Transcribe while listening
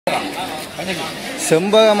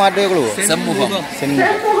செம்பக மாட்டு குழு செம்முகம்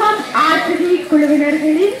ஆசிரி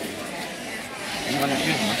குழுவினர்களின்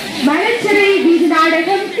மலச்சிறை வீதி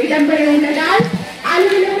நாடகம் இடம்பெற உள்ளதால்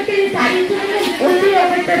அலுவலகத்தில் பணிபுரியும்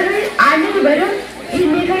உத்தியோகத்தர்கள் அனைவரும்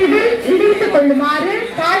இந்நிகழ்வில் இணைத்துக் கொள்ளுமாறு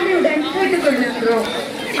தாழ்மையுடன் கேட்டுக் கொள்கின்றோம்.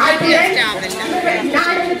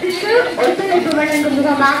 நாடகத்திற்கு ஒத்துழைப்பு வழங்கும்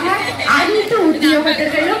முகமாக அனைத்து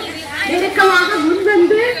உத்தியோகத்தர்களும் நெருக்கமாக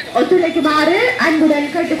முன்வந்து ஒத்துழைக்குமாறு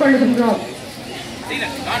அன்புடன் கேட்டுக் கொள்கின்றோம்.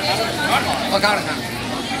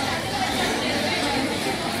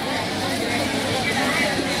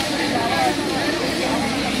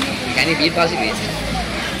 Can you beat Basi please?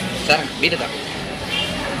 Sir, beat it up.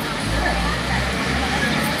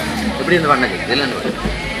 எப்படி இந்த பண்ணது இதெல்லாம்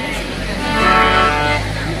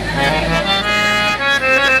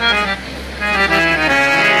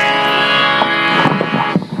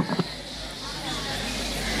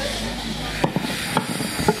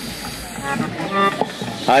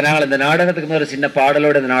நாங்கள் இந்த நாடகத்துக்கு ஒரு சின்ன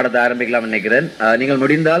பாடலோடு இந்த நாடகத்தை ஆரம்பிக்கலாம் நினைக்கிறேன். நீங்கள்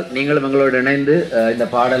முடிந்தால் நீங்களும் எங்களோடு இணைந்து இந்த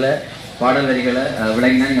பாடல் வரிகளை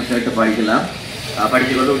விளங்கினா நீங்கள் கேட்டு படிக்கலாம்.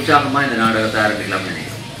 படிச்சுக்கொண்டு உற்சாகமாக இந்த நாடகத்தை ஆரம்பிக்கலாம் நினைக்கிறேன்.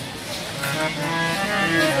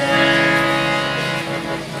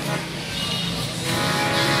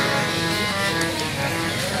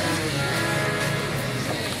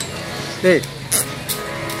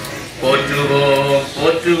 போற்றுவோம்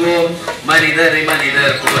போற்றுவோம் மனிதரை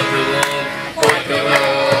மனிதர் போற்றுவோம்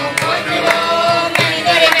போற்றுவோம் போற்றுவோம்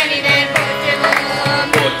மனிதரை மனிதர் போற்றுவோம்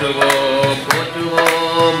போற்றுவோம்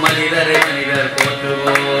போற்றுவோம் மனிதரை மனிதர்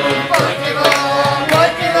போற்றுவோம் போற்றுவோம்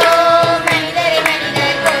போற்றுவோம் மனிதரை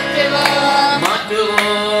மனிதர் போற்றுவோம்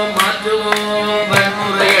மாற்றுவோம் மாற்றுவோம்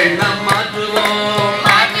வன்முறை எண்ணம் மாற்றுவோம்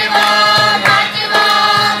மாற்றுவோம்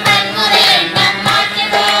மாற்றுவோம் வன்முறை எண்ணம்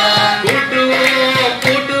மாற்றுவோம் கூட்டுவோம்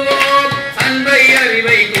கூட்டுவோம் அன்பை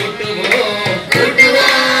அறிவை கூட்டுவோம்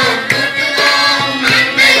கூட்டுவோம் கூட்டுவோம்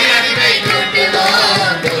அன்பை அறிவை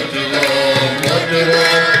கூட்டுவோம் போற்றுவோம்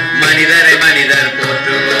போற்றுவோம் மனிதரை மனிதர்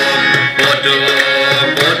போற்றுவோம்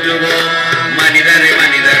போற்றுவோம் போற்றுவோம் மனிதரை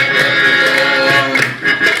மனிதர் போற்றுவோம்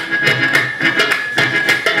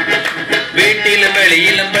வீட்டிலும்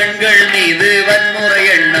வெளியிலும் பெண்கள் மீது வன்முறை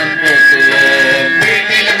எண்ணம் போக்குவோம்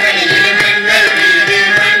வீட்டிலும் வெளியிலும் பெண்கள் மீது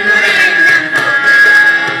வன்முறை எண்ணம்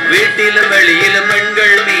வீட்டிலும் வெளியிலும்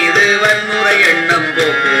பெண்கள் மீது வன்முறை எண்ணம்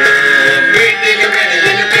போக்குவோம் வீட்டிலும்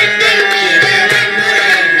வெளியிலும் பெண்கள் மீது வன்முறை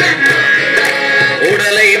எண்ணம் போக்குவோம்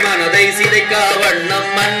உடலை மனதை சிதைக்கா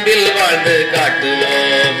வண்ணம் அன்பில் வாழ்ந்து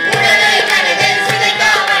காட்டுவோம் உடலை மனதை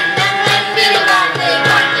சிதைக்கா வண்ணம் அன்பில் வாழ்ந்து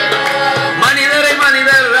காட்டுவோம் மனிதரை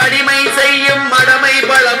மனிதர் அடிமை செய்யும் மடமை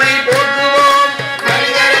பழமை போக்குவோம்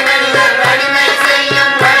மனிதரை மனிதர் அடிமை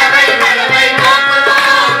செய்யும் மடமை பழமை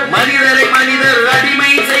போக்குவோம் மனிதரை மனிதர்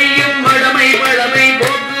அடிமை செய்யும் மடமை பழமை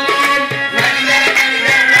போக்குவோம் மனிதரை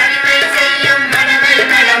மனிதர் அடிமை செய்யும் மடமை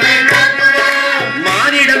பழமை போக்குவோம்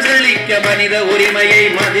மானிடம் செழிக்க மனித உரிமையை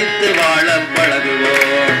மதித்து வாழ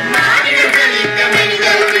பழகுவோம் மானிடம் செழிக்க மனித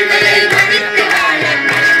உரிமையை மதித்து வாழ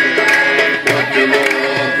பழகுவோம்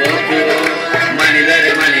போற்றுவோம் போற்றுவோம்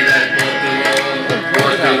மனிதரை மனிதர் போற்றுவோம்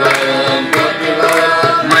போற்றுவோம்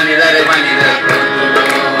போற்றுவோம் மனிதரை மனிதர்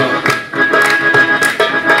போற்றுவோம்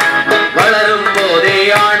வளரும் போதே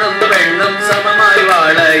ஆணும் பெண்ணும் சமமாய்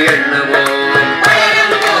வாழ எண்ணுவோம்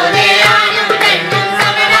வளரும் போதே ஆணும் பெண்ணும்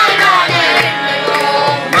சமமாய் வாழ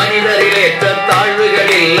எண்ணுவோம் மனிதரில் ஏற்ற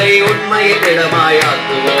தாழ்வுகள் இல்லை உண்மையை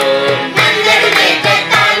திடமாயாக்குவோம் மனிதரில் ஏற்ற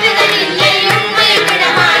தாழ்வுகள் இல்லை உண்மையை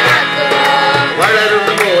திடமாயாக்குவோம்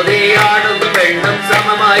வளரும் போதே ஆணும் பெண்ணும்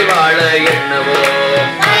சமமாய் வாழ எண்ணுவோம்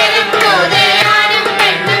வளரும் போதே ஆணும்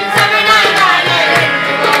பெண்ணும் சமமாய் வாழ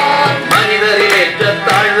எண்ணுவோம் மனிதரில் ஏற்ற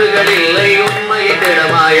தாழ்வுகள் இல்லை உண்மையை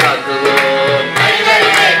திடமாயாக்குவோம்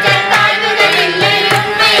மனிதரில் ஏற்ற தாழ்வுகள் இல்லை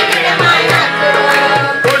உண்மையை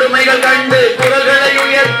திடமாயாக்குவோம் கொடுமைகள் கண்டு குரல்களை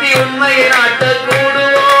உயர்த்தி உண்மையை நாட்ட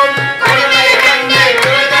கூடுவோம் கொடுமைகள் கண்டு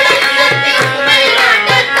குரல்களை உயர்த்தி உண்மையை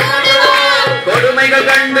நாட்ட கூடுவோம் கொடுமைகள்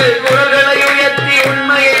கண்டு குரல்களை உயர்த்தி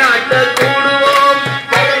உண்மையை நாட்ட கூடுவோம்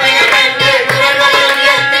கொடுமைகள் கண்டு குரல்களை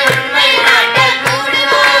உயர்த்தி உண்மையை நாட்ட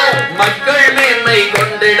கூடுவோம் மக்கள் மேன்மை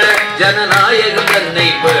கொண்டிட ஜனநாயகம் தன்னை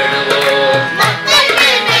பேணுவோம் மக்கள்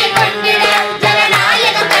மேன்மை கொண்டிட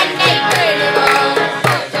ஜனநாயகம் தன்னை பேணுவோம்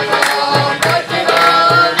போற்றுவோம்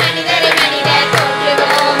போற்றுவோம் மனிதரை மனிதர்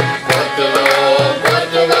போற்றுவோம் போற்றுவோம்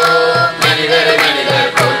போற்றுவோம் மனிதரை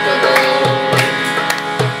மனிதர் போற்றுவோம்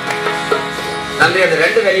நன்றி. அந்த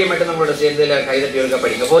ரெண்டு வரியை மட்டும் நம்மளோட சேர்ந்து கைதட்டி இருக்க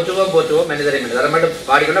படிங்க. போற்றுவோம் போற்றுவோம் மனிதரை மனிதர் அதை மட்டும்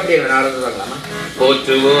பாடிக்கொண்டு அப்படியே நடந்து வரலாமா?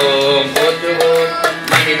 போற்றுவோம் போற்றுவோம்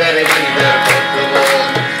மனிதரை மனிதர் போற்றுவோம்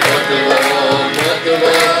போற்றுவோம்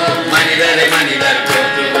போற்றுவோம் மனிதரை மனிதர்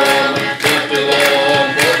போற்றுவோம்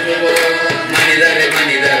போற்றுவோம் போற்றுவோம் மனிதரை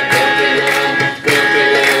மனிதர்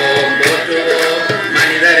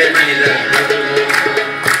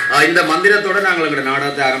இந்த மந்திரத்தோட நாங்கள் எங்களுடைய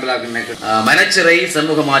நாடகத்தை ஆரம்பலாக்க மனச்சிறை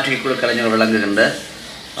சமூக மாற்றி குழு கலைஞர் விளங்குகின்ற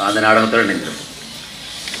அந்த நாடகத்தோடு இணைந்திருக்கும்.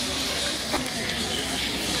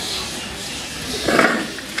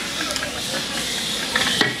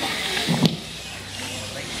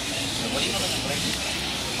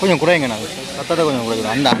 கொஞ்சம் குறையுங்க, நான் சத்தத்தை கொஞ்சம்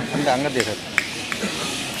குறைக்கணும். அந்த அந்த அங்கத்தே சார்.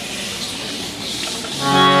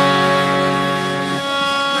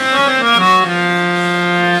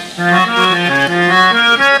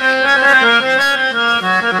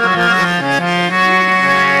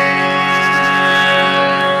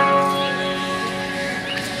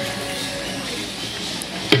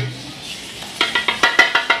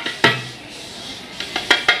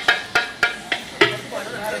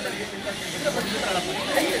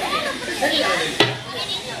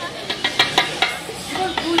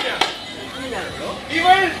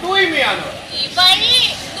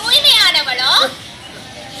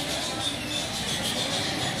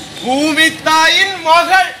 பூமித்தாயின்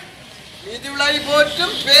மகள், இதுளை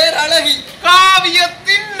போற்றும் பேரழகி,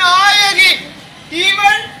 காவியத்தின் நாயகி,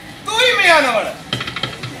 இவள் தூய்மையானவள்.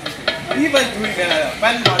 இவள் தூய்மையானவள்.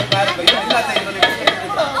 பண்பாடு பாரம்பரியம் எல்லாத்தையும்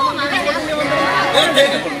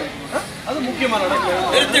அது முக்கியமான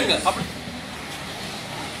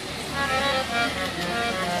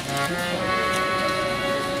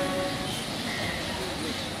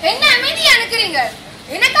என்ன அமைதி அனுக்கிறீங்க?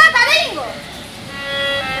 எனக்கா கதையுங்க.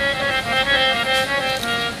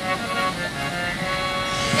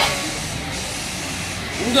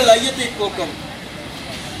 உங்கள் ஐயத்தை போக்கும்,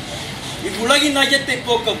 இவ்வுலகின் ஐயத்தை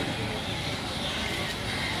போக்கும்,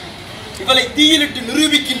 இவளை தீயிலிட்டு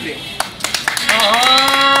நிரூபிக்கின்றேன்.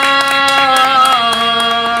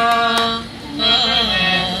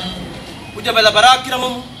 புஜபல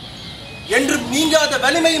பராக்கிரமும் என்றும் நீங்காத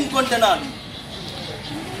வலிமையும் கொண்ட நான்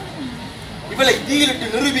இவளை தீயிலிட்டு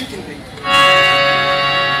நிரூபிக்கின்றேன்.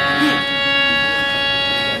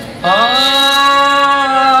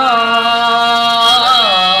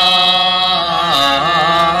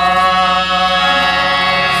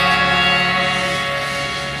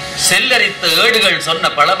 செல்லரித்த ஏடுகள் சொன்ன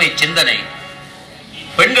பழமை சிந்தனை,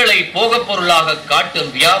 பெண்களை போகப் பொருளாக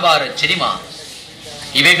காட்டும் வியாபார சினிமா,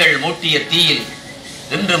 இவைகள் மூட்டிய தீயில்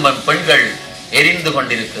இன்றும் பெண்கள் எரிந்து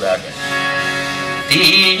கொண்டிருக்கிறார்கள்.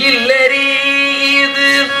 தீயில்லெறியுது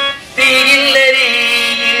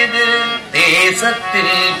தீயில்லெறியுது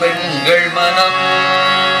தேசத்தில் பெண்கள் மனம்,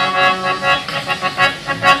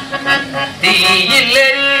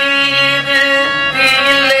 தீயில்லெறியுது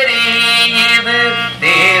தீயில்லெறியுது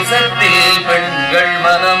தேசத்தில் பெண்கள்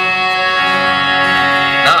மனம்.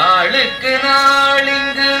 நாளுக்கு நாள்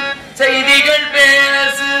இங்கு செய்திகள்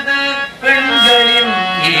பேசுது பெண்களின்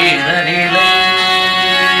ஈரநிலை,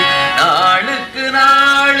 நாளுக்கு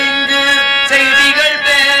நாள் இங்கு செய்திகள்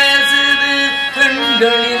பேசுது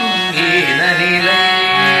பெண்களின் ஈரநிலை.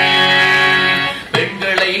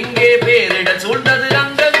 பெண்களை இங்கே பேரிட சூழ்ந்தது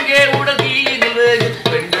அங்கங்கே உடதீயில் வேகு,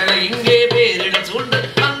 பெண்களை இங்கே பேரிட சூழ்ந்தது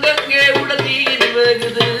அங்கங்கே உடதீயில்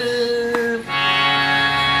வேகுது.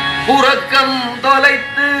 உறக்கம்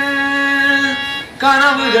தொலைத்து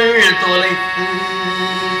கனவுகள் தொலைத்து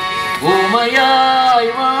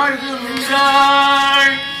ஊமையாய்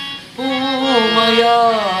வாழ்கின்றாள்,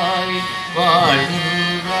 ஊமையாய் வாழ்கின்றாள்.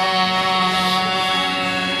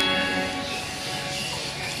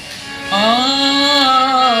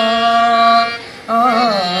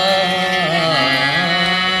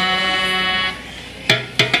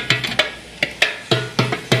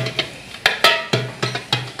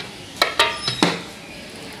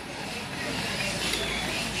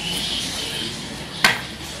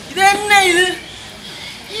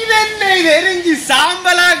 எரிஞ்சு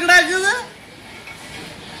சாம்பலா கிடக்குது.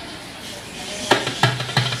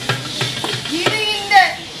 இது இந்த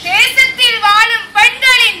தேசத்தில் வாழும்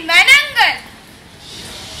பெண்களின் மனங்கள்.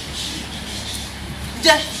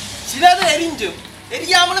 சிலது எரிஞ்சும்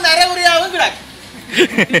எரியாமலும் நரைமுறையாவும் கிடக்கு.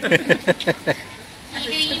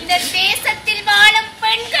 இது இந்த தேசத்தில் வாழும்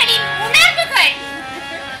பெண்களின் உணர்வுகள்.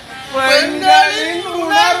 பெண்களின்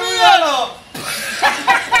உணர்வுகளோ?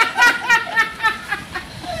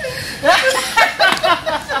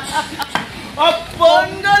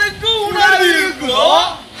 பெண்களுக்கு உணர்வு இருக்கோ?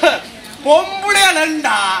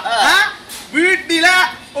 பொம்புளையா வீட்டில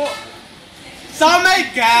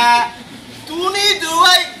சமைக்க, துணி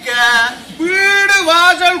துவைக்க, வீடு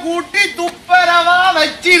வாசல் கூட்டி துப்பரவா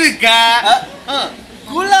வச்சிருக்க,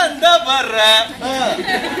 குழந்தை வர்ற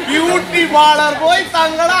பியூட்டி பார்லர் போய்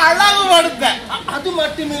தங்களை அழகுபடுத்த. அது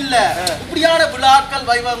மட்டும் இல்ல, இப்படியான விழாக்கள்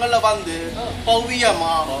வைபவங்கள்ல வந்து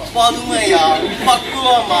பவ்யமா, பதுமையா,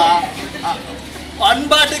 பக்குவமா,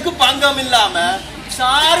 பண்பாட்டுக்கு பங்கம் இல்லாம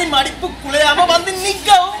சாரி மடிப்பு குலையாம வந்து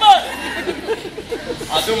நிக்கவும்.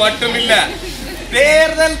 அது மட்டும் இல்ல,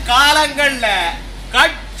 தேர்தல் காலங்கள்ல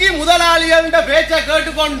கட்சி முதலாளிகள் பேச்ச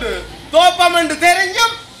கேட்டுக்கொண்டு தோப்பம் என்று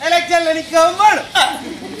தெரிஞ்சும் எலெக்ஷன்ல நிக்கவும் வேணும்.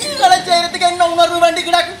 நீங்களை செய்யறதுக்கு என்ன உணர்வு வேண்டி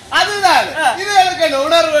கிடக்கு? அதுதான் இது எனக்கு என்ன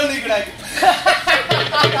உணர்வு வேண்டி கிடக்கு.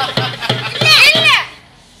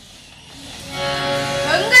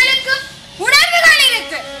 எங்களுக்கும் உணர்வுகள்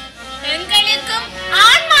இருக்கு, எங்களுக்கும்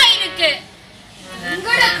ஆன்மா இருக்கு.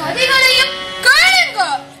 எங்களோட கதைகளையும் கேளுங்க,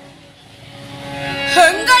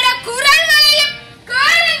 எங்களோட குரல்களையும்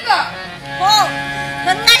கேளுங்க. ஓ,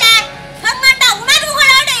 எங்களோட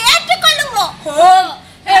உணர்வுகளோடு ஏற்றுக்கொள்ளுங்க. ஓ,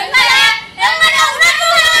 எங்களோட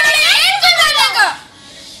உணர்வுகளோடு ஏற்றுக்கொள்ளுங்க.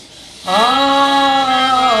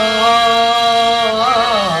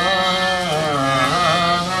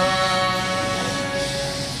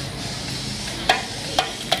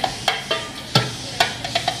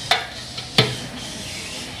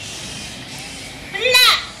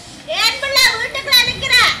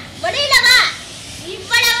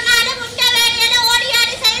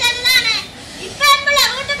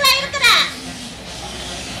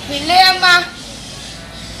 இல்லையம்மா,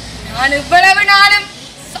 நான் இவ்வளவு நாளும்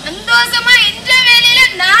சந்தோஷமா என்ற வேலையில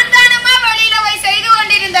நான் தானம்மா வெளியில போய் செய்து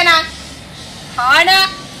கொண்டிருந்தேன். ஆனா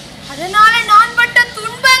அதனால நான் பட்ட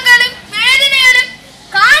துன்பங்களும் வேதனைகளும்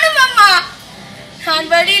காணும் அம்மா.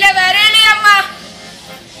 நான் வெளியில வரலையம்மா.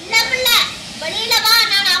 வெளியில வா,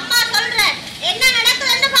 நான் அம்மா சொல்றேன், என்ன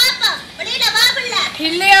நடக்குதுன்னு பாப்போம். வெளியில வா பிள்ளை.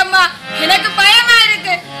 இல்லையம்மா, எனக்கு பயமா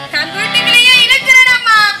இருக்கு. நான் வீட்டுக்குள்ளேயே இருக்கிறேன்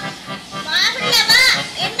அம்மா. வா பிள்ளை வா,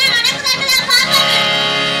 என்ன நடக்குதுன்னு பாப்போம்.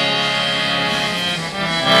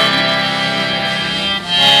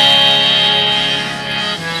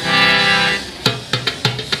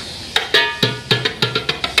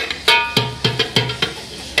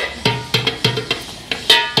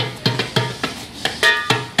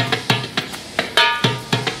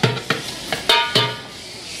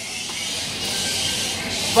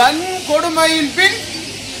 வன்கொடுமையின் பின்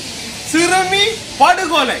சிறுமி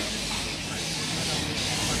படுகொலை.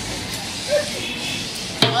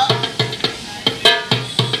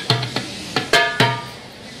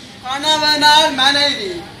 கணவனால்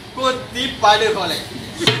மனைவி கொத்தி படுகொலை.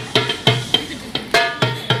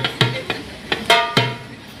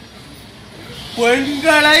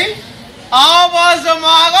 பெண்களை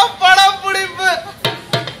ஆபாசமாக படப்பிடிப்பு.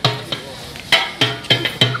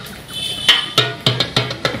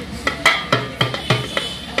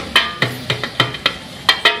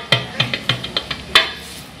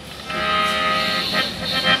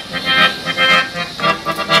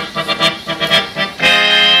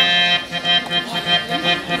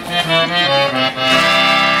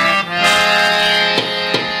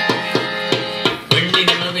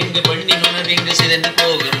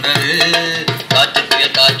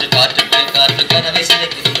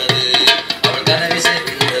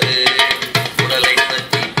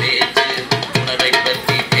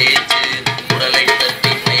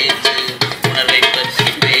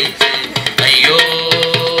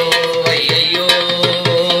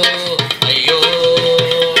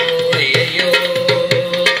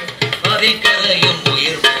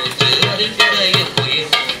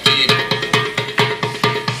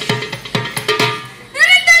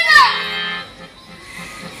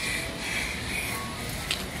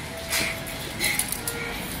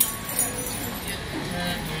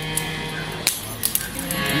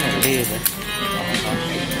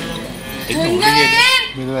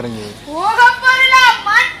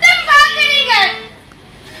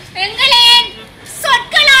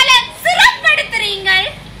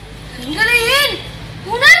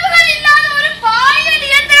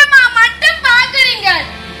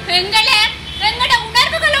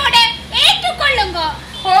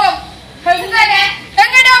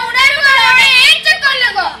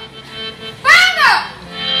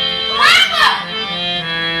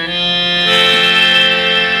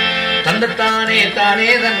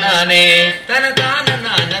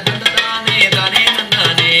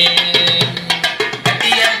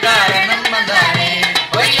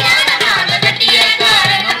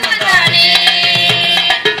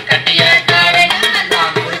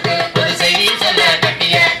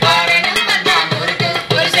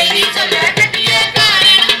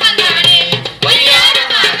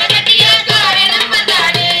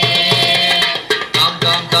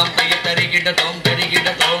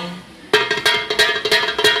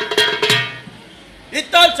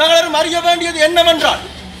 அறிய வேண்டியது என்னவென்றால்,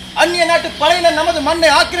 அந்நிய நாட்டு படையினர் நமது மண்ணை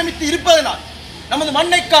ஆக்கிரமித்து இருப்பதனால் நமது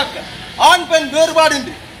மண்ணை காக்க ஆண் பெண்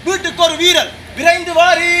வேறுபாடின்றி வீட்டுக்கு ஒரு வீரர் விரைந்து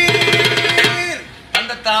வாரீர்.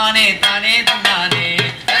 தானே தானே தானே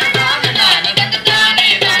தானே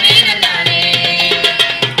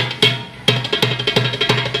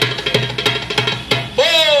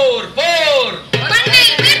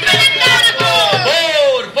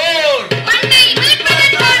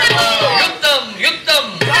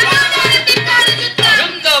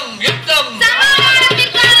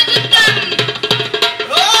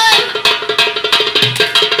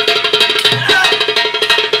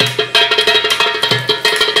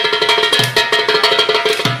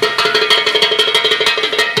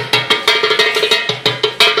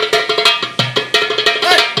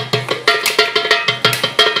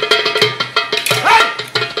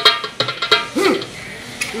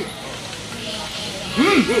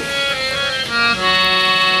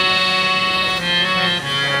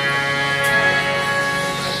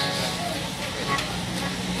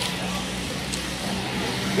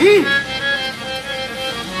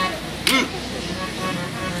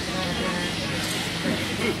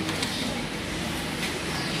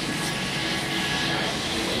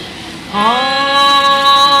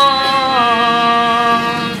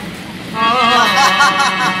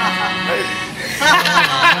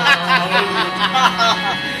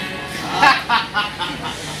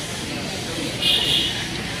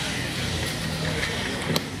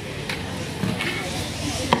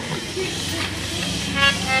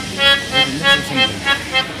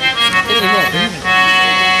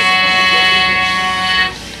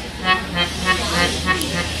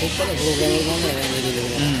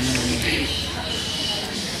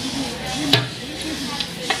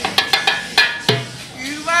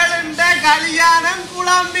இவளுண்ட கல்யாணம்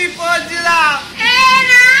குழம்பி போச்சுதான்.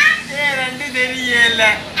 ரெண்டு தெரியல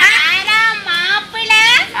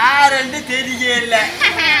ரெண்டு தெரியல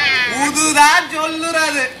புதுதான்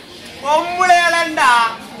சொல்லுறது. பொம்புளேலண்டா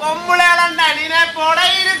பொம்புளேலண்டா நினைப்போட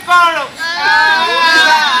இருக்கணும்.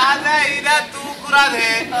 அத இத தூக்குறது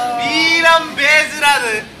வீரம்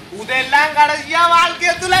பேசுறது இதெல்லாம் கடைசியா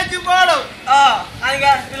வாழ்க்கைய துளைச்சு போடும்.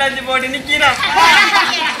 துளைச்சு போட்டு நிக்கிறோம்.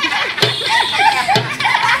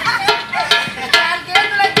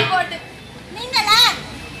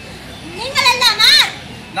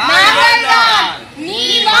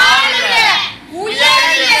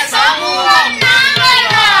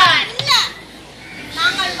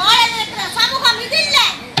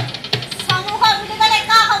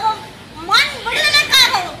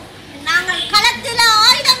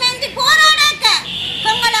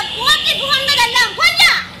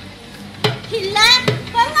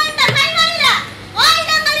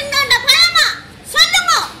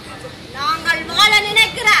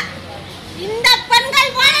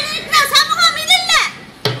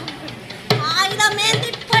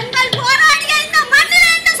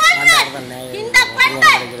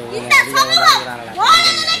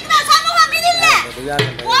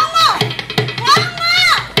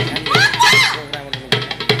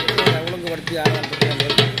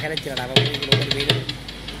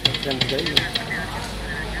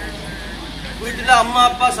 வீட்டுல அம்மா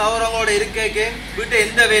அப்பா சௌரங்களோட இருக்க வீட்டை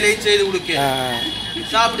எந்த வேலையும் செய்து கொடுக்க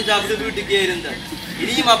சாப்பிட்டு சாப்பிட்டு வீட்டுக்கே இருந்த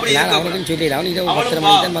இனியும் அப்படி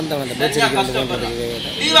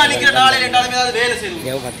லீவா நிக்கிற நாளையில ரெண்டாலுமே ஏதாவது வேலை செய்து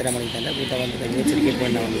 10 மணிக்கு தான் வீட்டை வந்து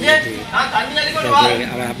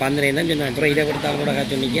இதை கொடுத்தா கூட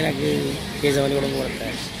சொன்னிக்கு எனக்கு பேச வழி கூட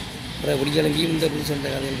கொடுத்தேன். அப்புறம் பிடிக்கலங்கி இந்த சொந்த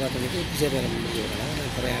கதையில் பார்த்ததுக்கு சரி வர முடியும்.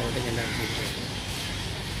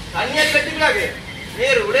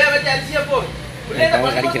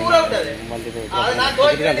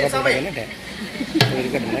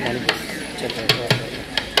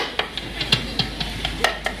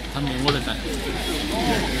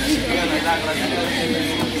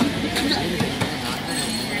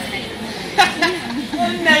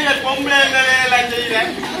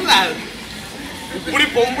 இப்படி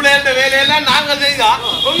பொம்பளை வேலையெல்லாம் நாங்க செய்தா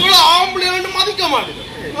உங்களும் ஆம்பளை மதிக்க மாட்டேன்.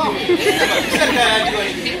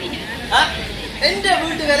 எந்த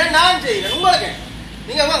வீட்டு வேலை நான் செய்யறேன். உங்களுக்கு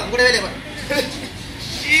நீங்க உங்களோட வேலையை பாருங்க.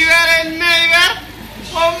 இவர் என்ன இவர்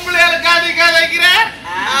பொம்பளைகளுக்கு அதிகம் வைக்கிற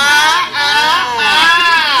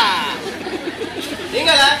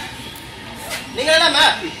நீங்களா நீங்க எல்லாமே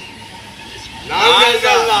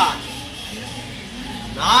நாங்கள் தான்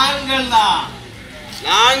நாங்கள் தான்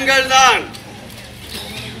நாங்கள் தான்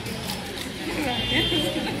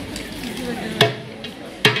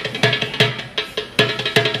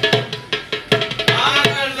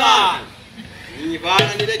நீ வாழ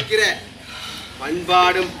நினைக்கிற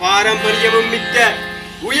பண்பாடும் பாரம்பரியமும் மிக்க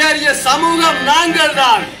உயரிய சமூகம் நாங்கள்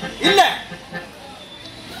தான். இல்ல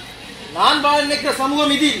நான் வாழ நினைக்கிற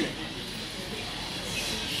சமூகம் இது இல்லை.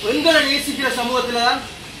 பெண்களை நேசிக்கிற சமூகத்துல தான்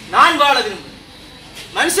நான் வாழ விரும்புகிறேன்.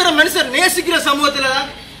 மனுஷர் நேசிக்கிற சமூகத்துல தான்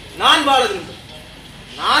நான் வாழ விரும்புகிறேன்.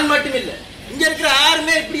 நான் மட்டும் இல்லை, இங்க இருக்கிற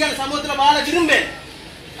யாருமே இப்படியான சமூகத்துல வாழ விரும்பேன்.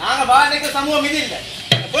 நாங்க வாழ நினைக்கிற சமூகம் இது இல்லை.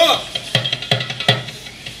 அப்போ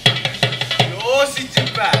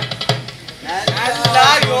யோசிச்சுப்பேன், நல்லா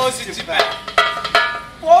யோசிச்சுப்பேன்.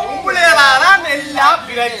 பொம்பளைகளாதான் எல்லா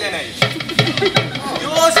பிரச்சனை.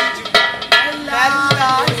 யோசிச்சுப்பேன், நல்லா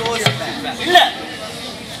யோசிப்பேன். இல்ல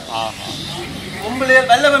பொம்பளைய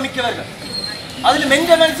வல்லமை மிக்கவர்கள், அதுல மெஞ்ச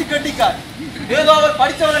மனசு கட்டிக்கார். ஏதோ அவர்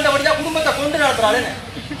படித்தவர்கள் படிச்சா குடும்பத்தை கொண்டு நடத்துறாள்.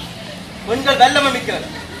 பெண்கள் வல்லமை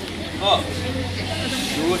மிக்கவர்கள்.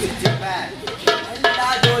 யோசிச்சுப்பேன், நல்லா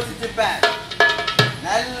யோசிச்சுப்பேன்.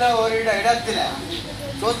 நல்ல ஒரு இடத்துல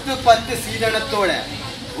சொத்து பத்து சீதனத்தோட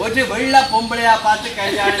ஒரு வெள்ள பொம்பளையா பார்த்து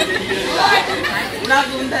கல்யாணம் செஞ்சிருந்தா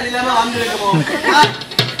உனக்கு இந்த நிலைமை வந்திருக்குமோ?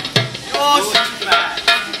 யோசிப்பேன்,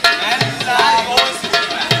 நல்லா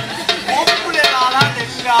யோசிப்பேன். பொம்பளையாதான்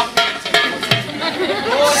எல்லாம்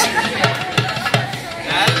யோசிப்பேன்,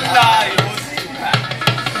 நல்லா யோசிப்பேன்.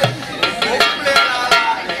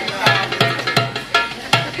 பொம்பளையாதான் எல்லாம்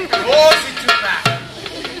யோசிச்சுப்பேன்,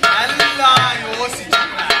 நல்லா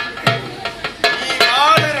யோசிச்சுப்பேன். நீ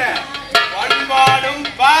வாழுற பண்பாடும்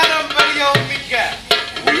பாரம்பரியம் மிக்க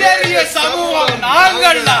உயரிய சமூகம்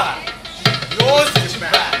நாங்கள்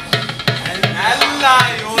யோசிச்சுப்பேன், நல்லா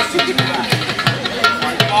யோசிச்சுப்பேன்.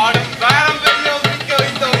 பண்பாடும் பாரம்பரியம் மிக்க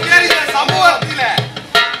இந்த உயரிய சமூகத்தில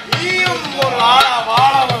நீயும் ஒரு ஆளா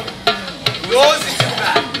வாழவும்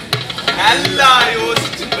யோசிச்சுப்பேன், நல்லா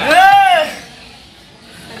யோசிச்சுப்பேன்.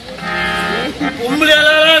 பொம்பளையால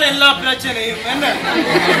எல்லா பிரச்சனையும் என்ன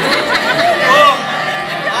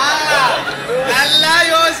நல்லா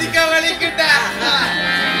யோசிக்க வலிக்கிட்ட.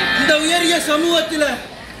 இந்த உயரிய சமூகத்துல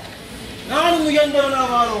நானும் உயர்ந்தவனா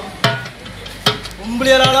வாழும்.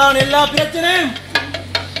 பொம்பளையால எல்லா பிரச்சனையும்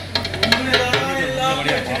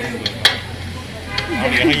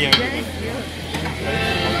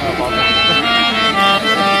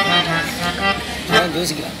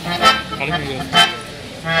யோசிக்கலாம்.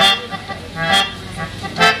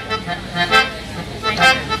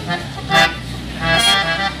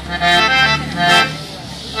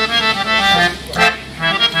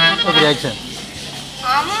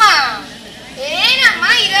 அம்மா ஏனம்மா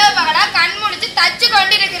இரவு பகலா கண் முடிச்சு தச்சு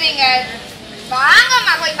கொண்டிருக்கிறீங்க?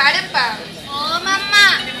 வாங்கம்மா போய் படுப்பா. ஓமம்மா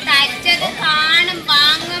தச்சது காணும்,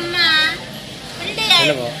 வாங்கம்மா.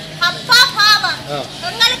 அப்பா பாவம்,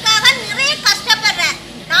 உங்களுக்காக நிறைய கஷ்டப்படுறேன்.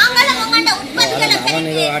 நாங்களும் உங்களோட உற்பத்திகளை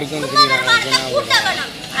கூட்டணும். அதுக்காக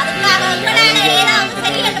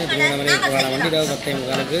உங்களால ஏதாவது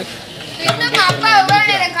அப்பா எவ்வளவு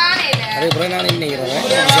நேரம் காணையில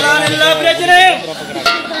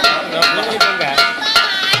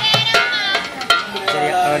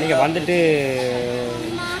நீங்க வந்துட்டு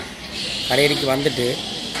கடையடிக்கு வந்துட்டு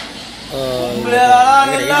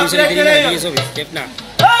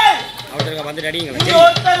அவருக்கு வந்துட்டு அடிங்களா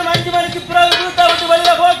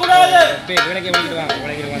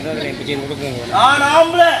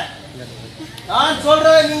நான்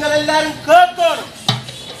சொல்றதை நீங்கள் எல்லாரும் கேட்கணும்.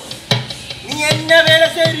 நீ என்ன வேலை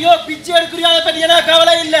செய்யறியோ, பிச்சை எடுக்கிறியோ, அதை பத்தி என்ன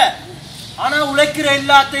கவலை இல்ல. ஆனா உழைக்கிற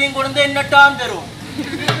எல்லாத்தையும் கொண்டு என்னட்டான் தரும்.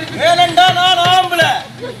 வேணண்டா நான் ஆம்பளை.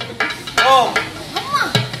 ஓ அம்மா,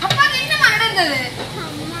 அப்பா என்னமா நடந்தது?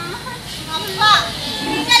 அப்பா,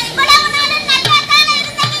 நீங்க இவ்வளவு நாள் நல்லா தானே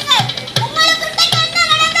இருந்தீங்க. உங்களுக்கு என்ன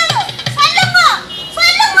நடந்தது? சொல்லுங்க,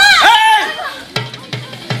 சொல்லுங்க.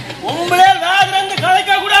 உங்களே வேறங்க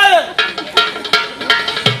கலைக்க கூடாது.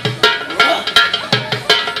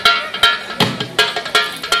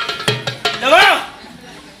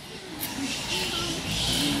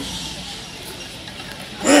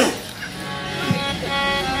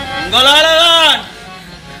 உங்களாலதான்,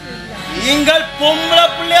 நீங்கள் பொம்பளை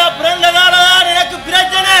பிள்ளையா பிறந்ததாலதான் எனக்கு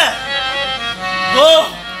பிரச்சனை.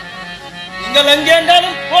 நீங்கள் எங்கே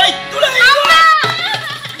என்றாலும் போய்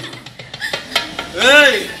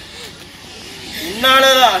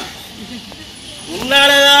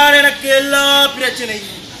உன்னாலதான் எனக்கு எல்லா பிரச்சனையும்.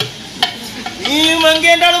 நீயும் எங்கே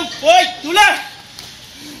என்றாலும் போய் துள.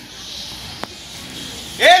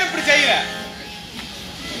 ஏன் இப்படி செய்யற?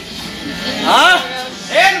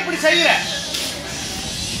 ஏன் இப்படி செய்யற?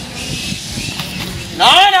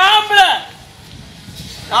 நான் ஆம்பளை,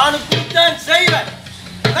 நான் இப்படித்தான் செய்வேன்.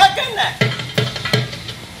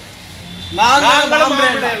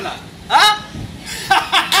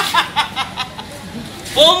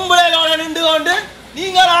 பொம்பளைகளோட நின்று கொண்டு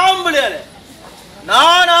நீங்கள் ஆம்பளை.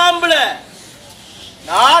 நான் ஆம்பளை,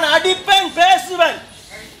 நான் அடிப்பேன், பேசுவேன்,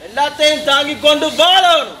 எல்லாத்தையும் தாங்கிக் கொண்டு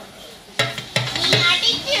வாழணும். நீ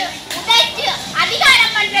அடிச்சு உடைச்சு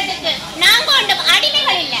அதிகாரம் பண்றதுக்கு நாங்க ஒன்றும்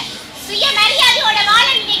அடிமைகள் இல்ல. சுயமரியாதையோட வாழ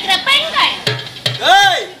நினைக்கிற பெண்கள்.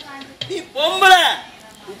 ஏய், நீ பொம்பளை,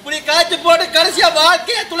 இப்படி காய்ச்சி போட்டு கடைசியா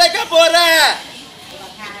வாழ்க்கைய துளைக்க போற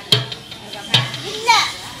இல்ல.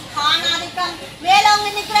 ஆனாதிக்கம் மேலோங்க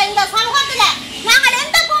நிக்கிற இந்த சமூகத்துல நாங்கள்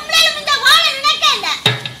எந்த பொம்பளையும் இந்த வாழ நினைக்கல.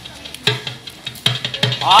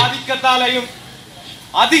 ஆதிக்கத்தாலையும்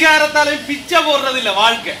அதிகாரத்தாலையும் பிச்சை போடுறது இல்ல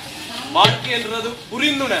வாழ்க்கை. வாழ்க்கை என்றது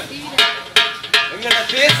புரிந்துணர்வு. எங்களோட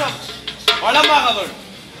தேசம் வளமாக வேணும்,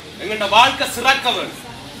 எங்களோட வாழ்க்கை சிறக்க வேணும்.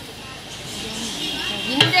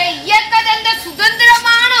 இந்த இயக்கதந்த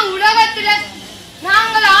சுதந்திரமான உலகத்துல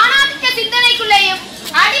நாங்கள் ஆணாதிக்க சிந்தனைக்குள்ளேயும்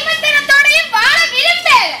அடிமைத்தனத்தோடையும் வாழ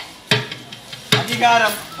விரும்பல.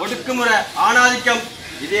 அதிகாரம், ஒடுக்குமுறை, ஆணாதிக்கம்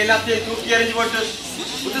இது எல்லாத்தையும் தூக்கி எறிஞ்சு போட்டு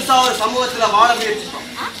புதுசா ஒரு சமூகத்துல வாழ முயற்சிப்போம்.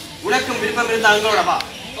 உனக்கும் விருப்பம் இருந்தா அங்களோட வா.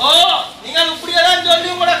 ஓ, நீங்கள் இப்படியெல்லாம் சொல்லி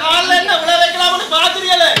உங்களோட காலில் என்ன விழ வைக்கலாம்னு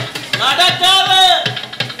பாக்குறீங்களே, நடக்காது.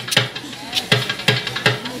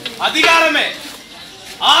 அதிகாரமே,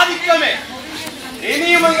 ஆதிக்கமே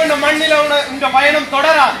இனியும் எங்க மண்ணில இந்த பயணம்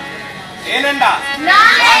தொடராது. ஏனென்றா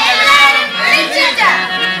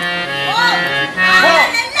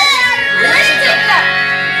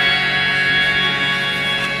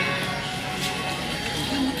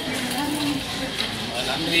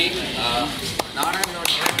நன்றி. நாடகங்களோட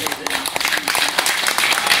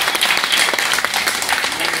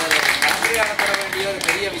கலந்துரையாடப்பட வேண்டிய ஒரு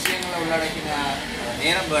பெரிய விஷயங்களை உள்ளடக்கின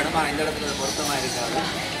நேரம் வேணும். ஆனால் இந்த இடத்துல பொருத்தமாக இருக்காது.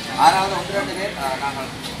 6வது 1-2 பேர் நாங்கள்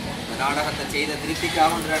நாடகத்தை செய்த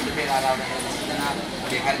திருப்திக்காக 1-2 பேர் 6வது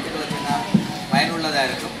கருத்துக்களை சொன்னால் பயனுள்ளதாக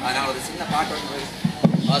இருக்கும். அதனால் ஒரு சின்ன பாட்டோட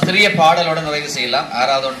சிறிய பாடலோட நிறைவு செய்யலாம்.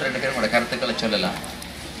 6வது 1-2 பேர் உங்களோட கருத்துக்களை சொல்லலாம்.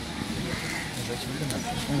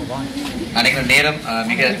 நினைக்கிற நேரம்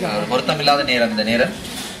மிக பொருத்தமில்லாத நேரம். இந்த நேரம்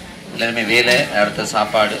எல்லாருமே வேலை, அடுத்த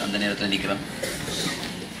சாப்பாடு, அந்த நேரத்தில் நிற்கிறோம்.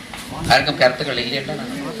 யாருக்கும் கருத்துக்கள் இல்லையா?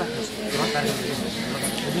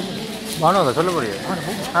 வானோங்க சொல்ல முடியும்.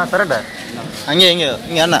 கரெக்டா அங்கே எங்கே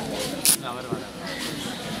இங்கே அண்ணா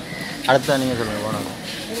அடுத்த நீங்கள் சொல்லுங்கள். வானோங்க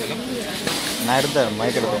நான் எடுத்தேன்,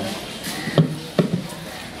 மைக் எடுத்தேன்.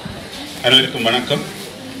 அனைவருக்கும் வணக்கம்.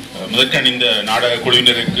 முதற்கண் இந்த நாடக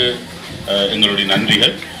குழுவினருக்கு எங்களுடைய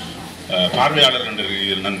நன்றிகள், பார்வையாளர்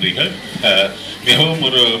நன்றிகள். மிகவும்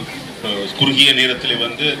ஒரு குறுகிய நேரத்தில்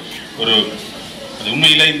ஒரு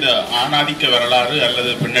உண்மையில இந்த ஆணாதிக்க வரலாறு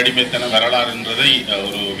அல்லது பெண்ணடிமைத்தன வரலாறுன்றதை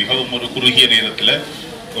மிகவும் ஒரு குறுகிய நேரத்தில்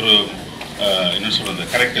ஒரு என்ன சொல்றது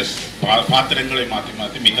கரெக்டர்ஸ் பாத்திரங்களை மாற்றி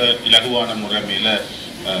மாற்றி மிக இலகுவான முறைமையில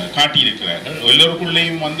காட்டியிருக்கிறார்கள்.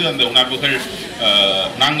 எல்லோருக்குள்ளேயும் அந்த உணர்வுகள்,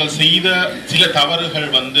 நாங்கள் செய்த சில தவறுகள்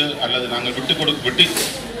அல்லது நாங்கள் விட்டு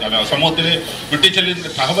சமூகத்திலே விட்டு செல்கின்ற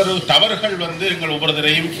தவறுகள் எங்கள்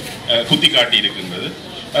ஒவ்வொருத்தரையும் குத்தி காட்டி இருக்கின்றது.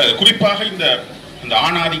 குறிப்பாக இந்த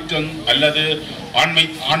ஆணாதிக்கம் அல்லது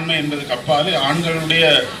ஆண்மை என்பதுக்கு அப்பாலே ஆண்களுடைய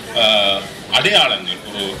அடையாளங்கள்,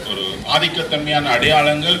 ஒரு ஆதிக்கத்தன்மையான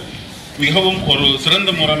அடையாளங்கள் மிகவும் ஒரு சிறந்த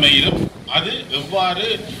முறைமையிலும் அது எவ்வாறு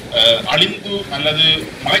அழிந்து அல்லது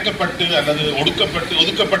மறைக்கப்பட்டு அல்லது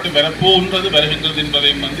ஒதுக்கப்பட்டு வருகின்றது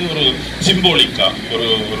என்பதையும் ஒரு சிம்போலிக்கா ஒரு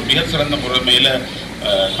மிக சிறந்த முறைமையில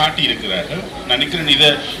காட்டி இருக்கிறார்கள். நினைக்கிறேன் இதை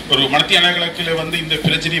ஒரு மத்திய கிழக்கில் இந்த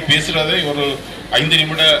பிரச்சனையை பேசுறதை ஒரு 5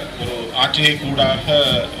 நிமிட ஒரு ஆட்சியை கூடாக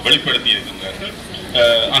வெளிப்படுத்தி இருக்கின்றார்கள்.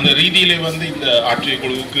 அந்த ரீதியிலே இந்த ஆட்சியை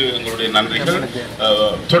குழுவுக்கு எங்களுடைய நன்றிகள்.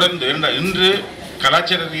 தொடர்ந்து இன்று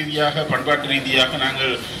கலாச்சார ரீதியாக பண்பாட்டு ரீதியாக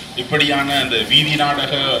நாங்கள் இப்படியான அந்த வீதி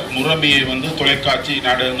நாடக முறைமையை தொலைக்காட்சி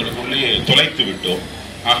நாடகங்களுக்குள்ளே தொலைத்து விட்டோம்.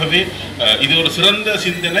 ஆகவே இது ஒரு சிறந்த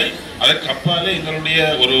சிந்தனை. அதற்கு அப்பாலே எங்களுடைய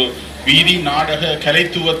ஒரு வீதி நாடக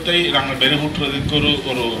கலைத்துவத்தை நாங்கள் மெருகூற்றுவதற்கு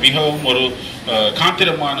ஒரு மிகவும் ஒரு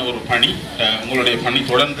காத்திரமான ஒரு பணி. உங்களுடைய பணி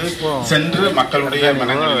தொடர்ந்து சென்று மக்களுடைய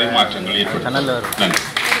மனங்களிலே மாற்றங்கள் ஏற்படும்.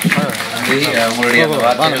 நன்றி. உங்களுடைய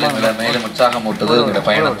வார்த்தைகளை மேலும் உற்சாகம் ஊட்டுவது உங்களுடைய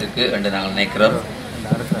பயணத்துக்கு என்று நாங்கள் நினைக்கிறோம்.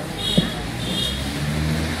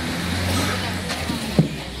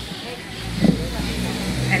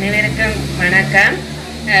 அனைவருக்கும் வணக்கம்.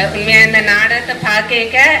 உண்மையா இந்த நாடகத்தை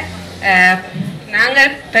பார்க்க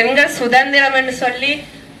நாங்கள் பெண்கள் சுதந்திரம் சொல்லி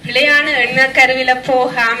பிழையான எண்ணக்கருவில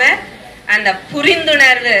போகாம அந்த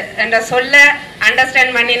புரிந்துணர்வு என்ற சொல்ல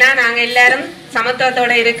அண்டர்ஸ்டாண்ட் பண்ணினா நாங்க எல்லாரும்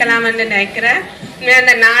சமத்துவத்தோட இருக்கலாம் என்று நினைக்கிறேன்.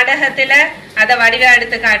 அந்த நாடகத்துல அதை வடிவ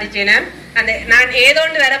எடுத்து காட்டிச்சுன்னா அந்த நான்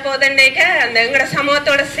ஏதோண்டு வரப்போதுக்க அந்த எங்கட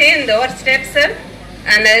சமூகத்தோட சேர்ந்து ஒரு ஸ்டெப்ஸ்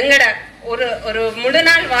அந்த எங்கட ஒரு முழு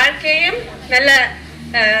நாள் வாழ்க்கையும் நல்ல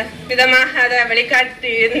விதமாக அதை வெளிக்காட்டி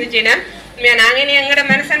இருந்துச்சுன்னா நாங்க இனி எங்கட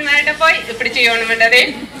மனுஷன் மேட்ட போய் இப்படி செய்யணும்ன்றதை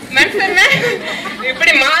மனுஷன்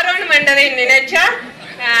இப்படி மாறணும்ன்றதை நினைச்சா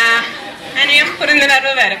அனையும்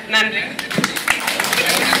புரிந்துணர்வு வரும். நன்றி.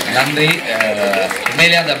 நன்றி.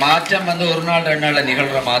 உண்மையிலே அந்த மாற்றம் ஒரு நாள் 2 நாள்ல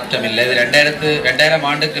நிகழ்ற மாற்றம் இல்லை. இது 2000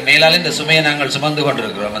 ஆண்டுக்கு மேலால இந்த சுமையை நாங்கள் சுமந்து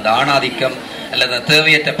கொண்டிருக்கிறோம். அந்த ஆணாதிக்கம் அல்லது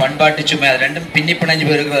தேவையற்ற பண்பாட்டு சுமை அது ரெண்டும் பின்னி பிணைஞ்சு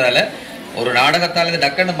போயிருக்கிறதால ஒரு நாடகத்தால் இது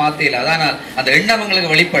டக்குன்னு மாத்தில. அதான் அந்த எண்ணம்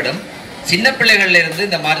எங்களுக்கு வெளிப்படும். சின்ன பிள்ளைகள்ல இருந்து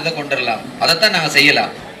இந்த மாற்றத்தை கொண்டுடலாம். அதைத்தான் நாங்க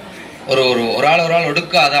செய்யலாம். ஒரு ஆள்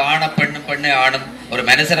ஒடுக்காத ஆணை பெண்ணு ஆணும் ஒரு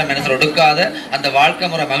மனுஷரை ஒடுக்காத அந்த வாழ்க்கை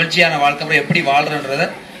முறை மகிழ்ச்சியான வாழ்க்கை முறை எப்படி வாழ்றன்றத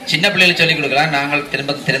சின்ன பிள்ளைகளுக்கு சொல்லிக் கொடுக்கலாம். நாங்கள்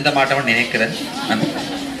திருந்த மாட்டோம்னு நினைக்கிறேன்.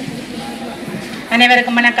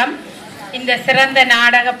 அனைவருக்கும் வணக்கம். இந்த சிறந்த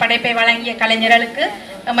நாடக படைப்பை வழங்கிய கலைஞர்களுக்கு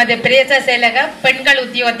எமது பிரதேச செயலக பெண்கள்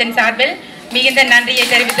உத்தியோகத்தின் சார்பில் மிகுந்த நன்றியை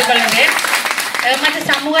தெரிவித்துக் கொள்கிறேன். எமது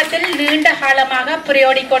சமூகத்தில் நீண்ட காலமாக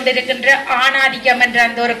புரையோடி கொண்டிருக்கின்ற ஆணாதிக்கம் என்ற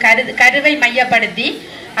அந்த ஒரு கருவை மையப்படுத்தி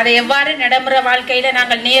அதை எவ்வாறு நடைமுறை வாழ்க்கையில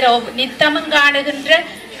நாங்கள் நித்தமும் காணுகின்ற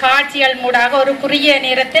காட்சிகள் மூடாக ஒரு குறுகிய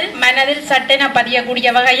நேரத்தில் மனதில் சட்டென பதியக்கூடிய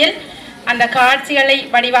வகையில் அந்த காட்சிகளை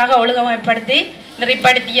வடிவாக ஒழுங்கமைப்படுத்தி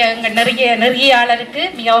நெறிப்படுத்திய எங்கள் நெறியாளருக்கு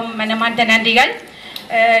மிகவும் மனமார்ந்த நன்றிகள்.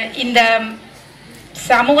 இந்த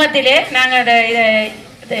சமூகத்திலே நாங்கள்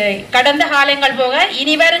கடந்த காலங்கள் போக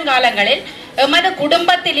இனிவரும் காலங்களில் எமது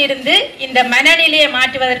குடும்பத்தில் இருந்து இந்த மனநிலையை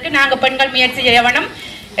மாற்றுவதற்கு நாங்கள் பெண்கள் முயற்சி செய்ய வேணும்.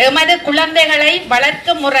 எமது குழந்தைகளை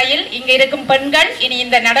வளர்க்கும் முறையில் இங்கு இருக்கும் பெண்கள் இனி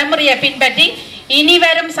இந்த நடைமுறையை பின்பற்றி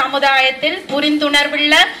இனிவரும் சமுதாயத்தில்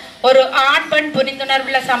புரிந்துணர்வுள்ள ஒரு ஆண் பெண்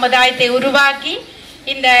புரிந்துணர்வுள்ள சமுதாயத்தை உருவாக்கி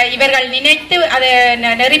இந்த இவர்கள் நினைத்து அதை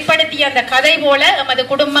நெறிப்படுத்திய அந்த கதை போல எமது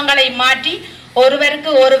குடும்பங்களை மாற்றி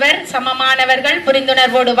ஒருவருக்கு ஒருவர் சமமானவர்கள்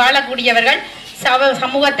புரிந்துணர்வோடு வாழக்கூடியவர்கள்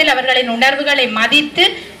சமூகத்தில் அவர்களின் உணர்வுகளை மதித்து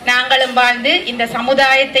நாங்களும் வாழ்ந்து இந்த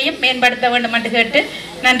சமுதாயத்தையும் மேம்படுத்த வேண்டும் என்று கேட்டு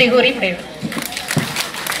நன்றி கூறி விடைபெறுகிறேன்.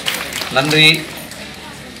 நன்றி.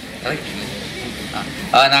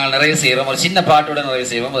 நாங்கள் நிறைய செய்கிறோம். ஒரு சின்ன பாட்டுடன் நிறைய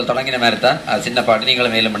செய்வோம். அது தொடங்கின மாதிரி தான். அது சின்ன பாட்டு.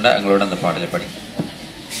 நீங்களும் மேலும் எங்களோட அந்த பாடலை படி.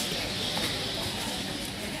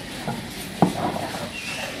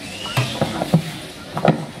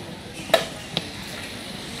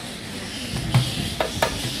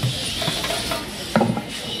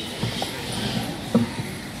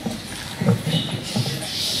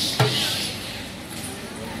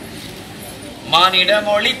 மானிட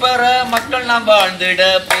மொழி பெற மக்கள் நாம் வாழ்ந்திட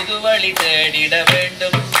புது வழி தேடிட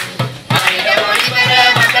வேண்டும். மானிட மொழி பெற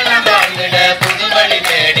மக்கள் நாம் வாழ்ந்திட புது வழி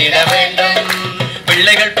தேடிட வேண்டும்.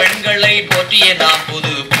 பிள்ளைகள் பெண்களை போற்றிய நாம்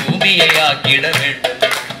புது பூமியை ஆக்கிட வேண்டும்.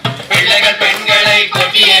 பிள்ளைகள் பெண்களை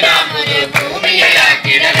போற்றிய நாம் புது பூமியை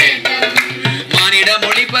ஆக்கிட வேண்டும். மானிட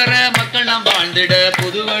மொழி பெற மக்கள் நாம் வாழ்ந்திட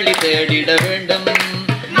புது வழி தேடிட வேண்டும்.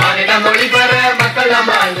 மானிட மொழி பெற மக்கள்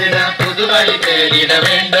நாம் வாழ்ந்திட புது வழி தேடிட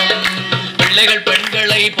வேண்டும். பிள்ளைகள்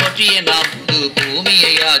பெண்களை போற்றிய நாம் புது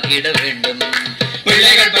பூமியை ஆக்கிட வேண்டும்.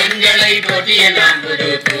 பிள்ளைகள் பெண்களை போற்றிய நாம் புது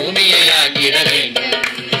பூமியை ஆக்கிட வேண்டும்.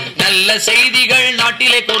 நல்ல செய்திகள்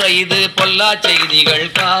நாட்டிலே குறையுது, பொல்லா செய்திகள்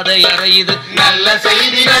காதை அறையுது. நல்ல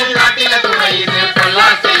செய்திகள் நாட்டிலே குறையுது, பொல்லா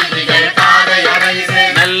செய்திகள் காதை அறையுது.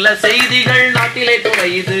 நல்ல செய்திகள் நாட்டிலே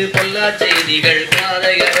குறையுது, பொல்லா செய்திகள்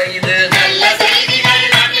காதை அறையுது. நல்ல செய்திகள்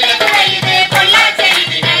நாட்டிலே குறையுது, பொல்லா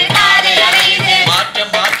செய்திகள் காதை அறையுது.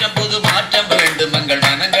 மாற்றம் மாற்றம் புது மாற்றம் வேண்டும் எங்கள்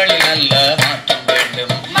மனங்களில் நல்ல மாற்றம்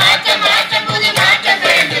வேண்டும். மாற்றம் மாற்றம் புது மாற்றம்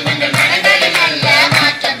வேண்டும் எங்கள் மனங்களில் நல்ல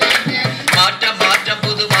மாற்றம் வேண்டும். மாற்றம் மாற்றம்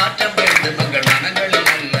புது மாற்றம் வேண்டும் எங்கள் மனங்களில்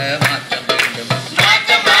நல்ல மாற்றம் வேண்டும்.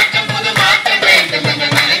 மாற்றம் மாற்றம் புது மாற்றம் வேண்டும்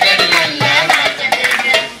எங்கள் மனங்களில் நல்ல மாற்றம்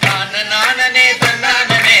வேண்டும். தான நானனே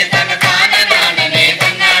தன்னானனே தன தான நானனே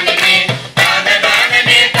தன்னானனே தான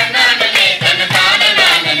நானனே தன்னானனே தன தான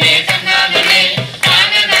நானனே தன்னானனே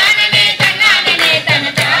தான நானனே தன்னானனே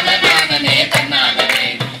தன தான நானனே தன்னானனே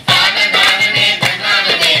தான நானனே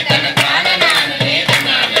தன்னானனே தன தான நானனே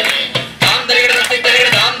தன்னானனே தாம் தரிகிடத்தை தரிகிட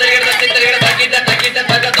தாம் தரிகிடத்தை தரிகிட தக்கிட்ட தக்கிட்ட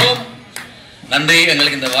தகதோம். நன்றி.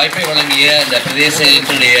 எங்களுக்கு இந்த வாய்ப்பை வழங்கிய இந்த பிரதேச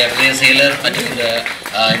செயலர் மற்றும்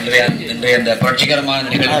இன்றைய இந்த புரட்சிகரமான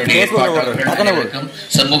நிகழ்வுடைய ஏற்பாட்டாளர்களுக்கும்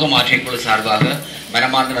சமூக மாற்றிய குழு சார்பாக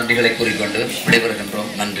மனமார்ந்த நன்றிகளை கூறிக்கொண்டு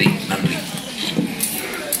விடைபெறுகின்றோம். நன்றி. நன்றி.